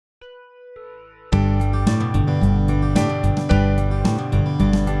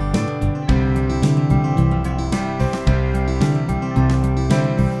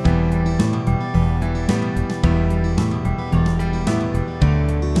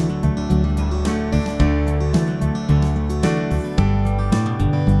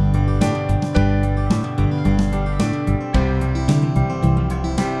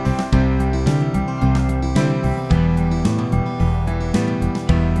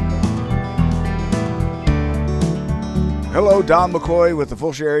Hello, Don McCoy with the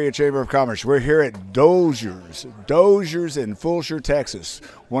Fulshear Area Chamber of Commerce. We're here at Dozier's in Fulshear, Texas.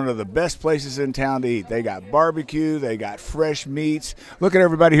 One of the best places in town to eat. They got barbecue, they got fresh meats. Look at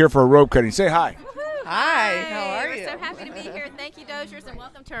everybody here for a rope cutting. Say hi. Hi, how are you? We're so happy to be here. Thank you, Doziers, and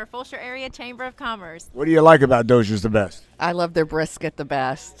welcome to our Fulshear Area Chamber of Commerce. What do you like about Dozier's the best? I love their brisket the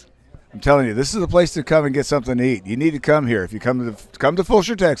best. I'm telling you, this is a place to come and get something to eat. You need to come here. If you come to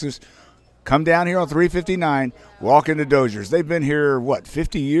Fulshear, Texas, come down here on 359, walk into Dozier's. They've been here, what,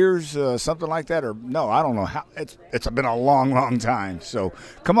 50 years, something like that? Or no, I don't know. It's been a long, long time. So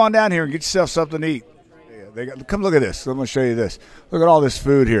come on down here and get yourself something to eat. Come look at this. I'm going to show you this. Look at all this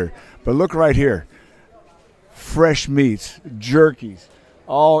food here. But look right here. Fresh meats, jerkies.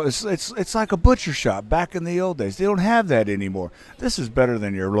 It's like a butcher shop back in the old days. They don't have that anymore. This is better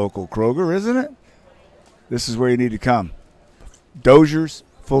than your local Kroger, isn't it? This is where you need to come. Dozier's,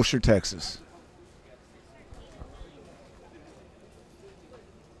 Fulshear, Texas.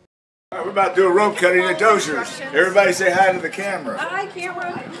 All right, we're about to do a rope cutting at Dozier's. Everybody say hi to the camera. Hi,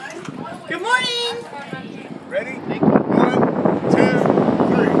 camera. Good morning. Ready?